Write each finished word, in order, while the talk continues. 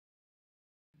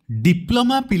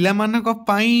Diploma पिलामानक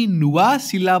पाई नुआ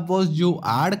syllabus जो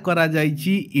आड करा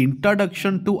जाइछि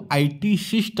इंट्रोडक्शन टू आईटी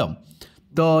सिस्टम।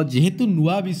 तो जेहेतु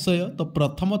नुआ विषय तो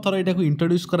प्रथम थर यहाँ को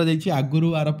इंट्रोड्यूस करा जाइछि।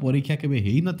 आगुरु आर परीक्षा केबे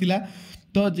हेई नथिला।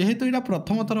 तो जेहेतु यहाँ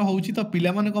प्रथम थर होउछि तो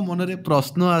पिलामानक मनरे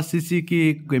प्रश्न आसीछि कि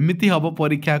केमिति हबो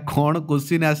परीक्षा, कौन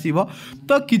क्वेश्चन आसीबो।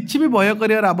 तो किछि भी भय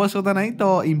करियार आवश्यकता नहीं।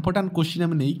 तो इंपोर्टेंट क्वेश्चन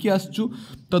हम नहीं कि आसछु।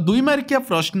 तो 2 मार्किया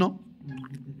प्रश्न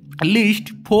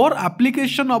list 4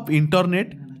 application of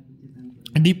internet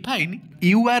define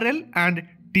URL and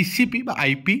TCP by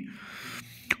IP.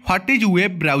 What is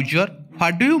web browser?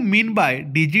 What do you mean by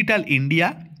digital India?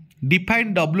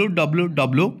 Define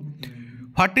www.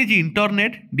 What is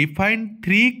internet? Define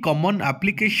 3 common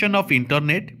application of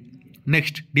internet.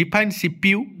 Next, define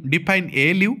CPU, define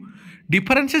ALU.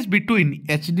 Differences between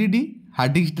HDD,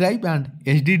 hard disk drive and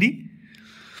SSD.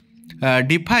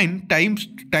 Define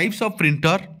types of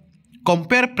printer.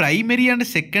 Compare primary and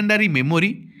secondary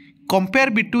memory.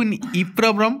 Compare between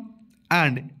EEPROM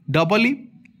and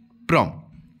EEPROM.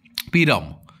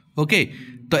 Okay.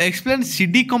 So explain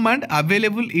CD command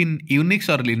available in Unix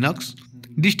or Linux.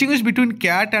 Distinguish between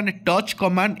cat and touch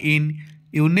command in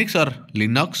Unix or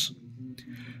Linux.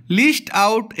 List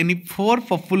out any 4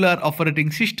 popular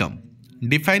operating system.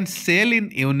 Define shell in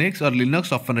Unix or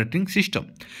Linux operating system.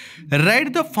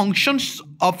 Write the functions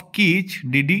of keys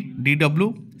DD,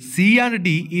 DW, C and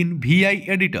D in VI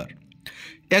editor.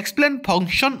 Explain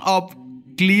function of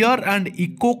clear and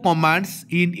echo commands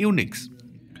in Unix.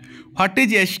 What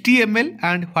is HTML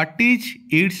and what is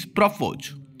its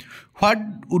purpose? What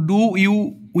do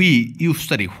we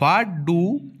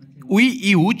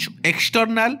use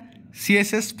external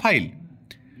CSS file?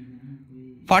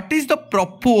 What is the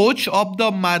purpose of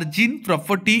the margin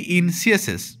property in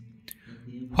CSS?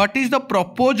 What is the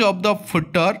purpose of the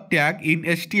footer tag in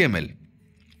HTML?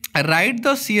 Write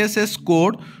the CSS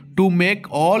code to make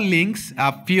all links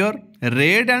appear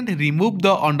red and remove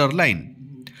the underline.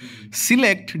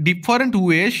 Select different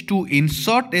ways to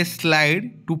insert a slide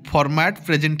to format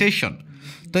presentation.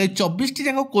 तो ये 24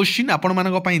 जाक question आपण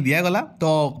मानक पई दिया गला। तो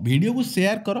video को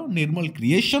शेयर करो निर्मल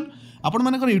क्रिएशन आपण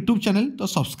मानकर यूट्यूब चैनल तो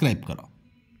सब्सक्राइब करो।